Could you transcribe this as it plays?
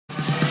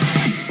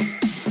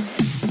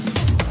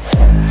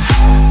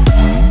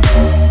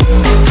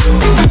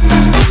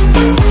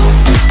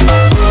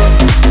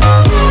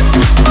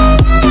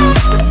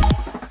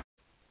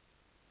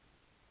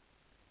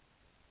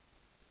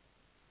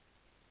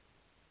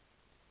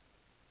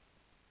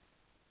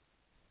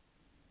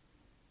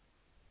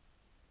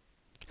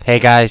Hey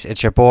guys,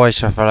 it's your boy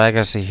Surfer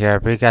Legacy here,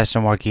 bringing you guys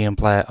some more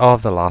gameplay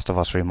of The Last of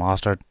Us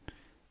Remastered.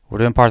 We're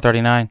doing part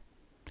 39,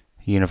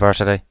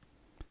 University.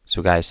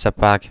 So guys, sit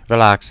back,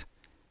 relax,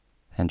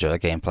 enjoy the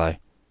gameplay.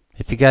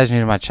 If you guys are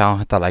new to my channel,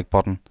 hit that like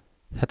button,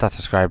 hit that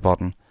subscribe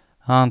button,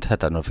 and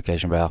hit that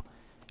notification bell.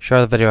 Share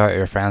the video out with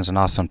your friends and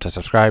ask them to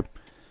subscribe.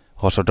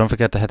 Also, don't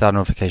forget to hit that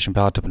notification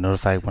bell to be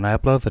notified when I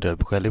upload a video, it'd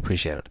be greatly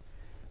appreciated.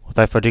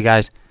 Without further ado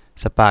guys,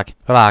 sit back,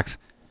 relax,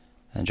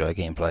 enjoy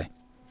the gameplay.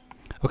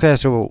 Okay,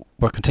 so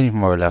we're continuing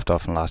from where we left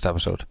off in the last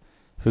episode.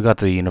 We got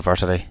to the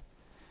university.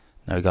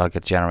 Now we gotta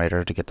get the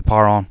generator to get the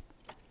power on.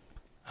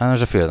 And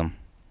there's a few of them.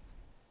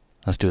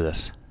 Let's do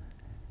this.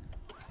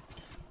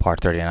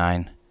 Part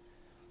 39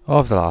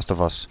 of The Last of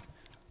Us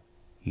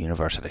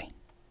University.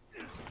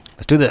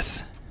 Let's do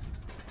this.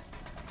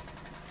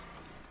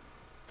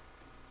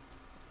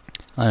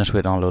 I just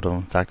wait on a load of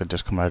them. In fact, they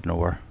just come out of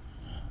nowhere.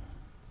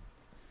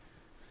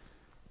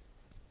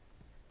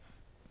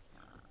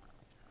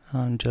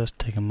 I'm just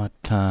taking my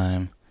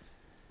time.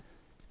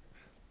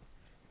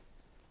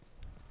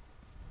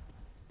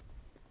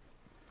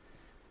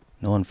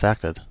 No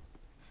infected.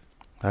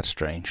 That's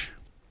strange.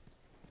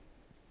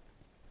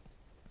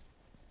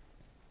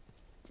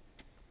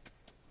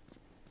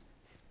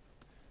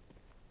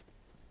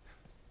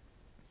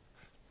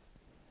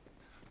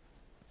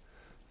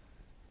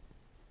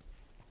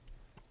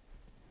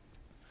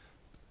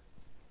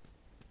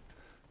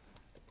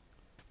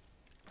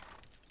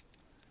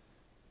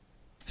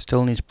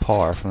 Still needs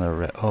power from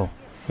the oh,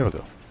 here we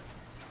go.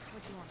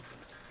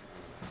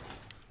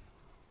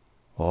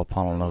 Wall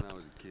panel note.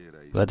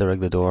 Rig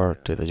the door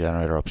to the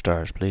generator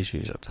upstairs. Please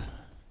use it.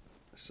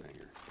 A singer.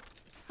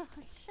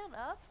 Shut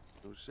up.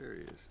 No,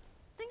 serious.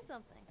 Sing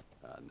something.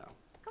 No.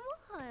 Come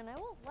on, I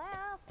won't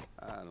laugh.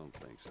 I don't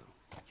think so.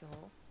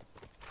 Joel,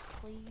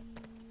 please.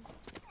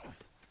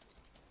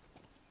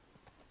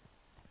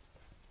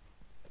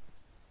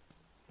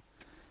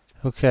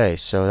 Okay,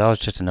 so that was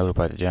just a note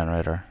about the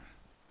generator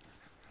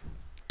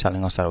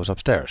telling us that it was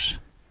upstairs.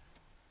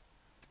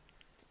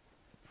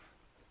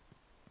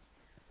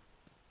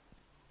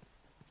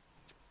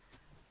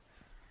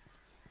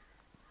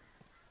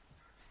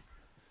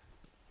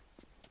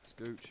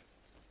 Scooch.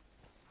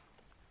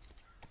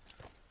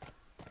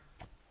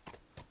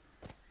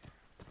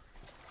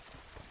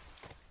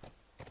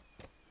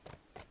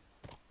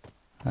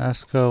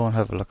 Let's go and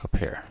have a look up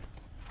here.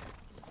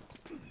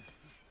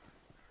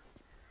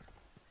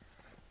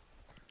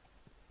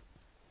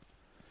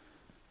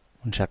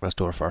 And check this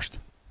door first.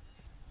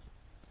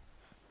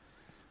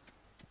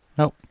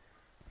 Nope,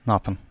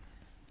 nothing.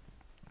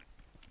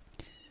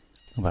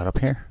 What about up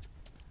here?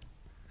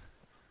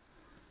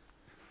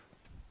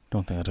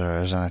 Don't think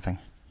there is anything.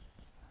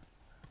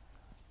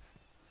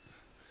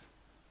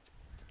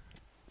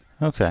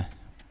 Okay.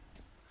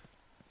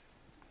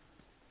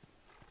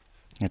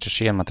 It's a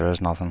shame that there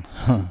is nothing.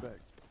 Would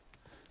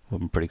have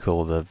been pretty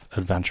cool, the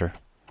adventure.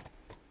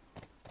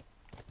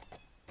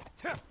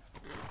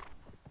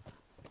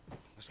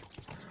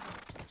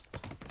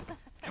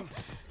 Aw,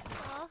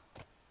 are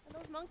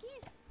those monkeys?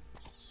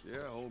 Yeah,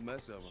 a whole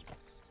mess of them.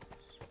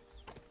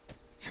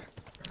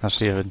 Let's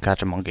see if we can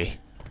catch a monkey.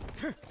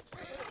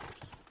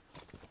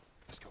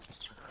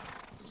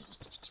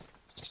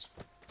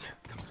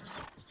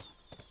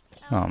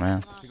 Oh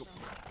man. Awesome.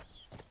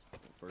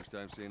 First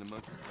time seeing a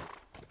monkey.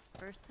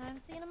 First time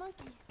seeing a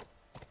monkey.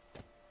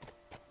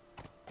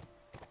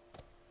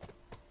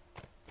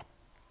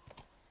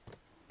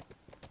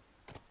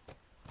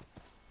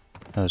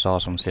 That was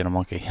awesome seeing a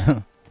monkey.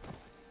 Should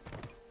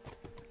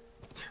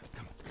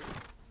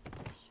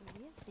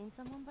we have seen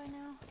someone by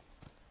now?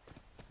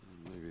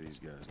 Maybe these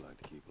guys like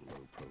to keep a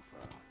low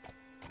profile.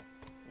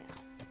 Yeah,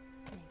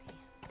 maybe.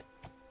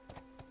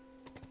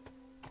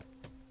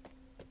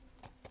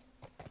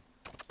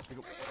 Hey,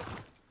 go.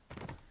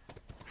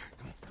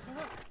 Hey,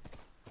 look.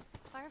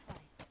 Fireflies.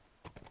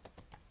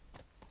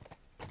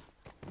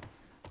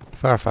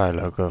 Firefly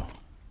logo.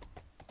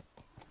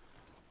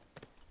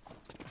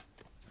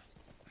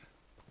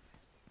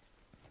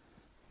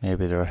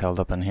 Maybe they're held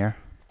up in here.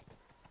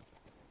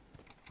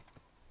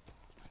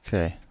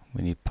 Okay,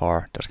 we need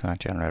power.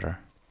 Disconnect generator.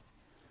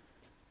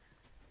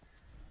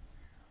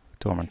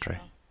 Dormitory.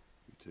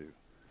 You too.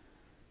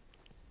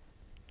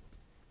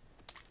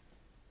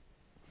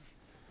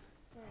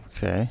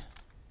 Okay.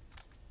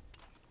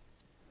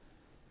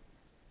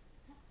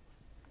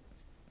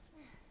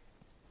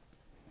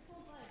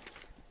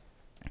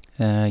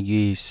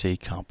 UEC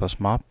campus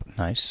map.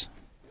 Nice.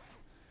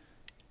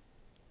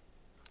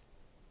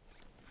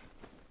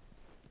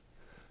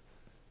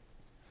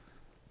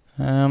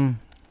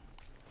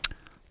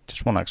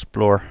 Just want to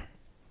explore.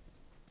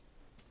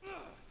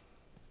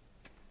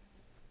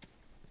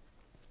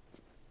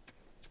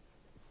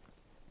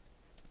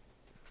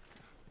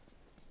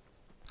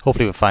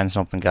 Hopefully we'll find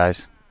something,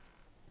 guys.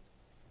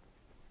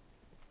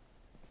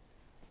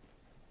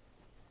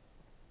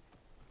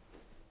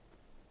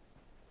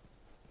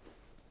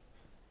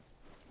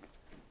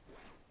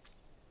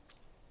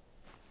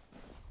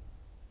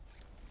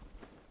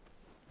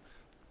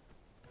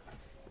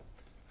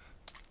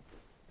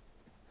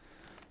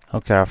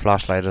 Okay, our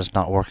flashlight is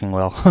not working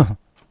well.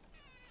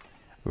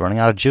 We're running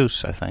out of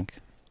juice, I think.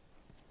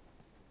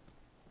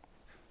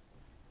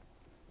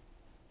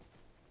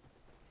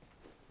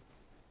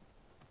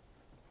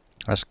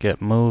 Let's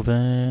get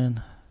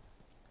moving.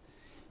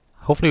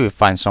 Hopefully we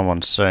find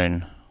someone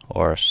soon,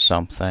 or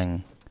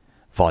something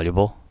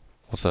valuable.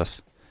 What's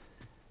this?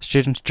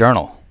 Student's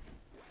journal.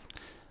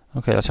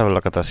 Okay, let's have a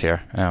look at this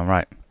here.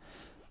 Right.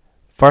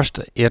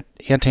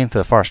 18th to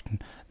the 1st.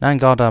 9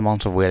 goddamn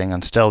months of waiting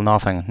and still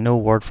nothing. No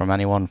word from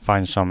anyone.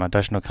 Find some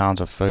additional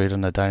cans of food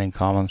in the dining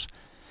commons,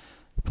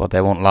 but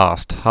they won't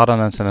last. Had an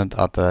incident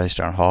at the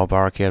Eastern Hall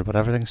barricade, but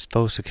everything's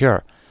still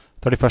secure.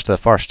 31st to the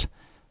 1st.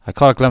 I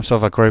caught a glimpse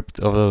of a group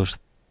of those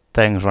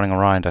things running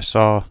around. I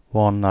saw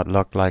one that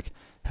looked like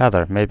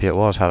Heather. Maybe it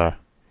was Heather.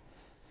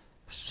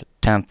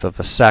 10th of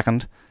the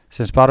 2nd.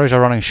 Since batteries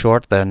are running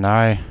short, they're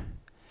now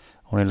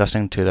only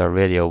listening to their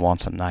radio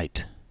once a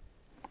night.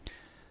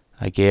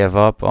 I gave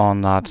up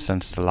on that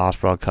since the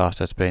last broadcast.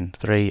 It's been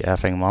 3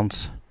 effing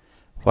months.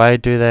 Why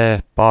do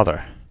they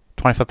bother?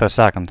 25th of the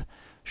 2nd.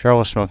 Cheryl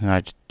was smoking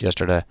out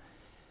yesterday.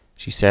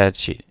 She said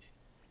she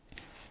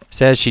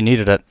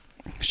needed it.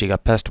 She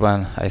got pissed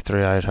when I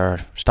threw out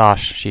her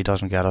stash. She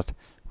doesn't get it.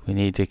 We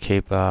need to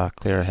keep a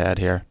clear head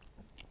here.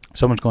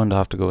 Someone's going to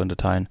have to go into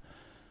town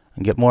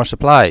and get more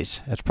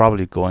supplies. It's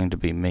probably going to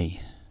be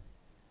me.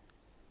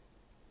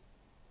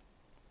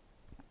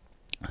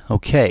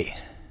 Okay.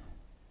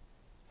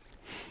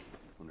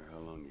 Wonder how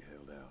long you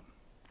held out.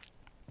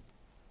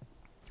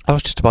 I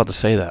was just about to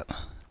say that.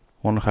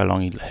 Wonder how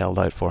long he held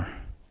out for.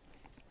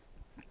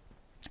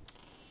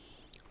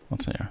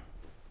 What's in here?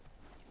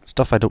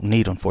 Stuff I don't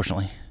need,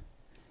 unfortunately.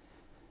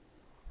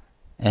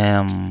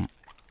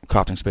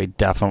 Crafting speed,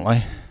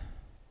 definitely.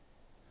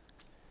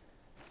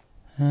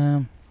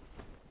 Wonder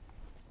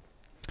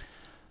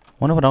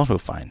what else we'll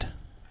find.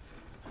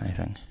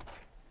 Anything?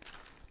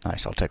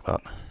 Nice, I'll take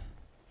that.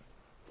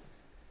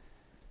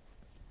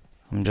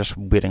 I'm just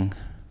waiting.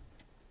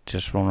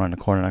 Just run around the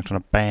corner next to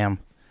it. Bam!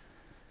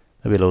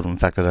 There'll be a load of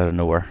infected out of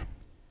nowhere.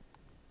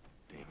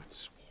 Damn it,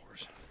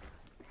 spores.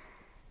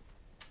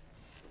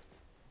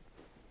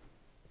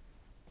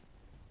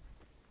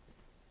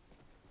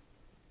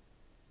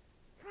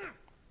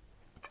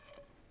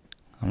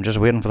 I'm just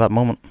waiting for that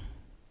moment.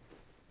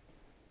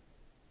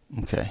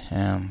 Okay,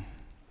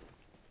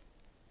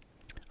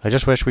 I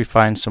just wish we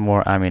find some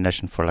more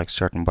ammunition for like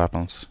certain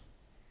weapons.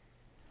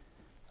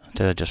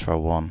 Instead of just for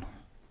one.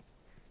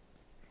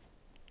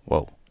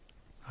 Whoa,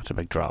 that's a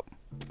big drop.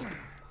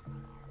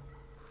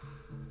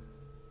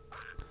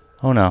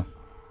 Oh no.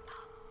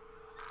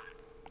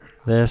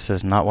 This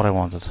is not what I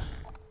wanted.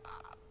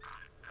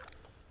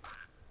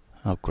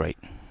 Oh great.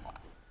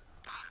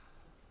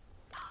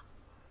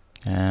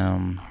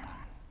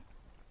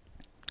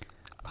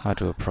 How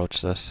to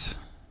approach this?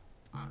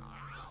 I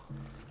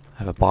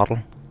have a bottle.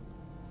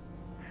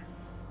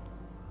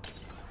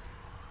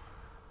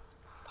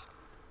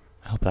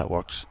 I hope that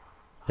works.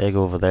 They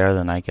go over there,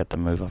 then I get to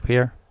move up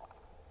here.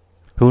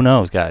 Who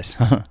knows, guys?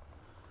 I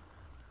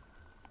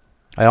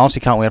honestly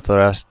can't wait for the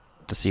rest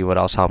to see what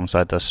else happens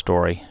out this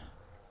story.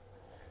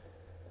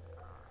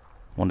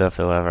 Wonder if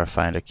they'll ever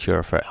find a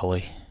cure for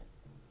Ellie.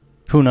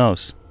 Who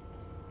knows?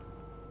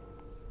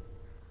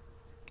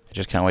 I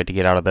just can't wait to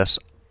get out of this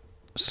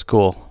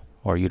school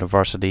or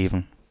university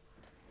even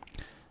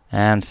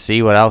and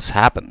see what else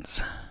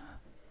happens.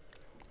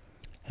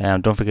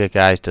 Don't forget,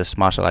 guys, to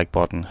smash the like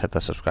button, hit the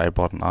subscribe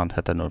button, and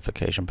hit the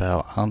notification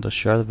bell, and to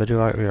share the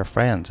video out with your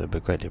friends. It'd be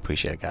greatly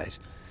appreciated, guys.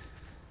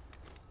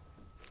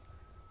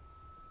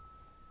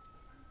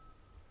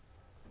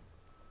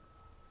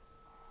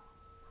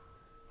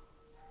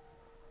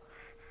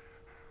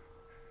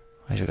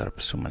 I just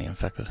got so many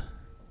infected.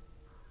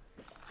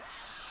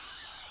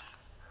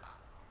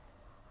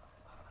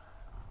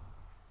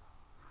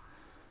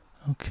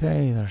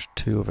 Okay, there's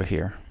 2 over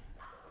here.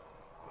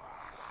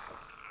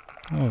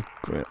 Oh,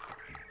 great.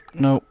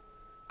 No.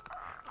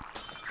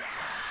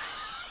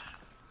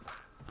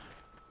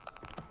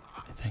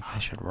 I think I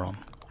should run.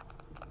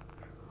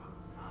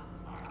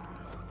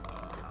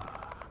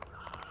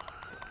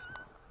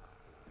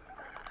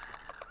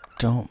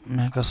 Don't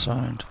make a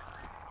sound.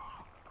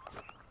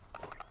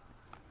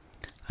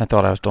 I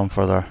thought I was done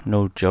for there.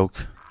 No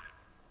joke.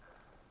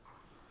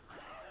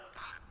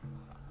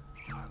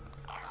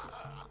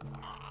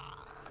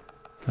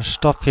 There's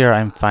stuff here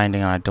I'm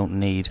finding and I don't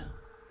need.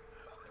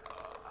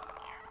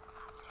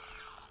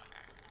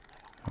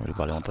 I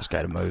really want this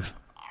guy to move.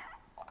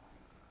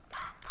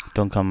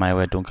 Don't come my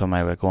way, don't come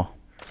my way, go on.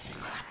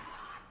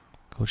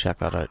 Go check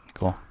that out,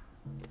 go on.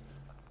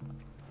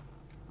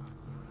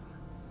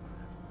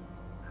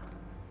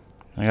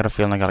 I got a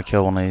feeling I gotta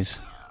kill one of these.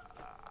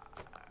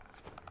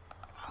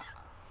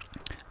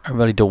 I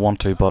really don't want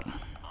to, but...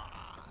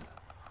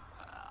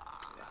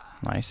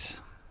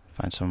 Nice.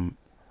 Find some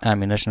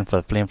ammunition for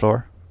the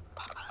flamethrower.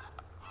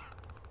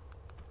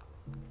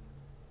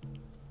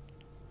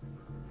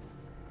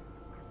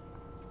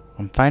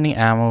 I'm finding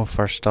ammo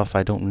for stuff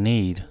I don't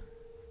need.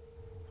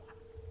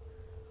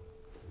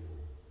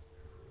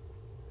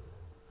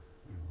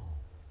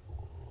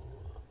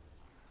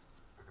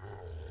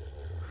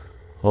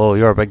 Oh,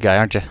 you're a big guy,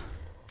 aren't you?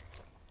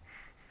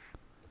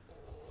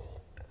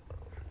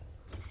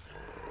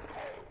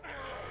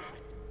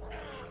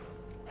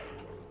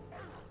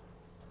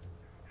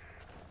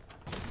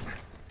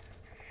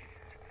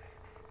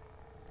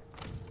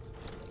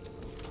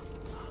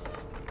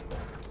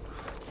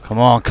 Come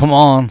on, come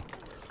on.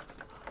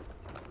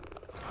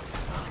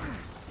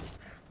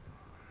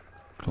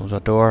 Close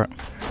that door.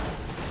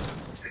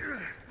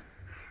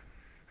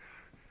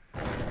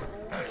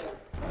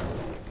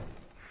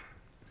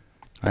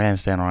 I ain't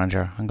staying around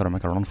here. I'm gonna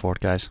make a run for it,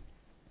 guys.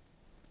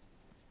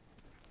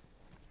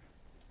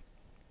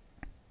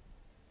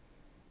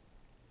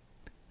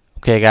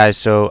 Okay, guys,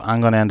 so I'm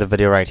gonna end the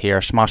video right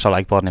here. Smash the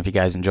like button if you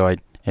guys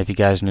enjoyed. If you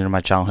guys are new to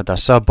my channel, hit that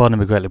sub button,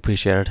 it'd be greatly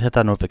appreciated. Hit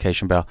that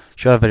notification bell.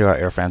 Share the video out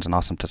to your friends and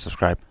ask them to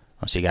subscribe.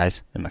 I'll see you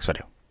guys in the next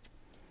video.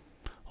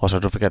 Also,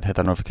 don't forget to hit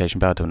that notification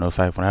bell to be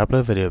notified when I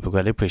upload a video. It'd be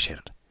greatly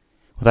appreciated.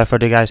 Without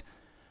further ado, guys,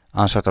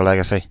 I'm Instructor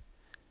Legacy,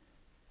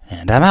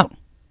 and I'm out.